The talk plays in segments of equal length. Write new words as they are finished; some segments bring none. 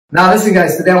Now listen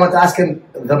guys, today I want to ask him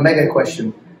the mega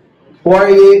question.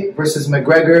 Poirier versus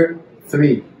McGregor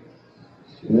 3.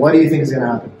 What do you think is going to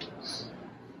happen?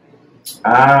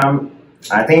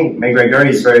 I think McGregor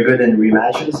is very good in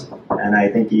rematches, and I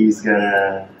think he's going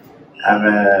to have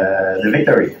the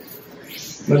victory.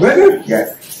 McGregor?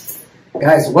 Yeah.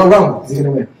 Guys, what round is he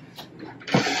going to win?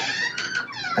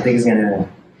 I think he's going to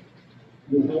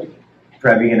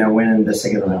probably going to win in the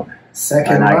second round.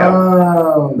 Second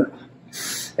round.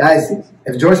 Guys,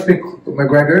 if George picked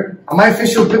McGregor, my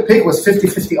official pick was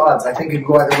 50-50 odds. I think it'd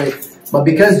go either way. But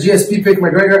because GSP picked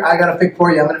McGregor, I gotta pick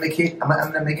Poirier. I'm gonna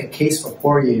make a case for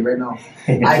Poirier right now.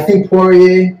 I think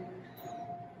Poirier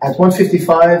at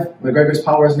 155, McGregor's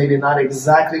power is maybe not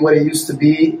exactly what it used to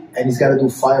be, and he's got to do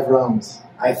 5 rounds.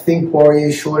 I think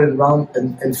Poirier showed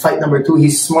in fight number 2.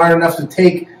 He's smart enough to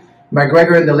take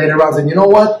McGregor in the later rounds. And you know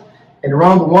what? In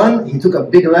round 1, he took a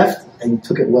big left and he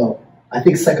took it well. I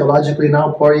think psychologically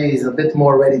now Poirier is a bit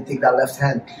more ready to take that left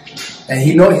hand. And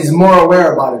he's more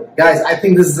aware about it. Guys, I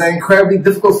think this is an incredibly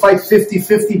difficult fight,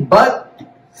 50-50. But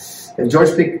if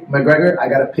George picked McGregor, I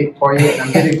got to pick Poirier. And I'm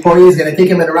thinking Poirier is going to take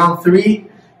him in round 3.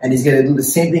 And he's going to do the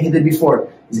same thing he did before.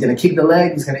 He's going to kick the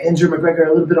leg. He's going to injure McGregor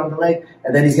a little bit on the leg.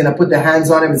 And then he's going to put the hands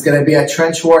on him. It's going to be a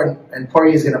trench war. And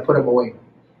Poirier is going to put him away.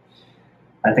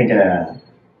 I think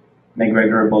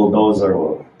McGregor bulldozer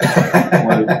will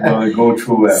go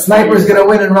through. Sniper's going to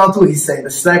win in round 2, he's saying. The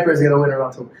sniper is going to win in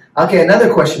round 2. Okay,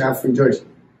 another question I have for you, George.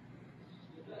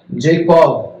 Jake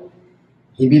Paul,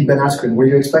 he beat Ben Askren. Were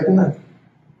you expecting that?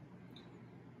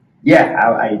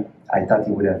 Yeah, I thought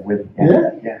he would have won.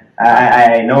 Yeah.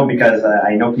 I know because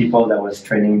I know people that was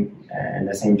training in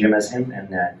the same gym as him,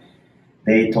 and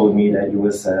they told me that he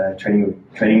was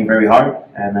training very hard,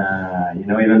 and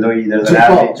even though he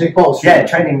doesn't Jake Paul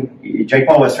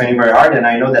was training very hard, and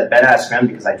I know that Ben Askren,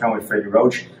 because I trained with Freddie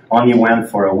Roach, only went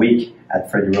for a week at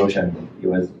Freddie Roach, and he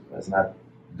was not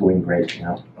doing great,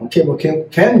 Okay, well,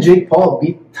 can Jake Paul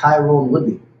beat Tyrone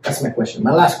Woodley? That's my question.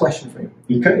 My last question for you.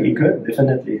 He could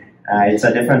definitely. It's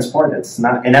a different sport. It's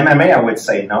not in MMA. I would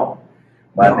say no,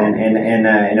 but no.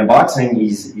 In a boxing,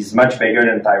 he's much bigger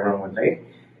than Tyrone Woodley.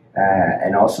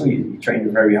 And also, he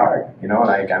trained very hard.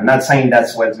 I'm not saying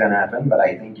that's what's gonna happen, but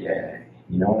I think, he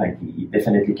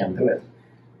definitely can do it.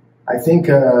 I think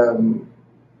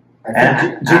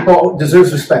Jake Paul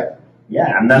deserves respect.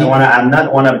 Yeah, I'm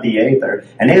not one of the haters,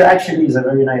 and he actually is a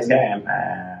very nice guy.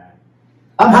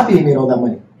 I'm happy he made all that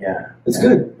money. Yeah, it's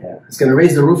good. Yeah, it's gonna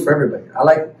raise the roof for everybody. I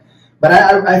like it. But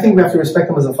I think we have to respect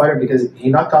him as a fighter because he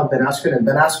knocked out Ben Askren, and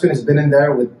Ben Askren has been in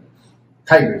there with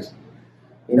tigers.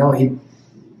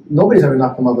 Nobody's ever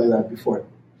knocked him out like that before.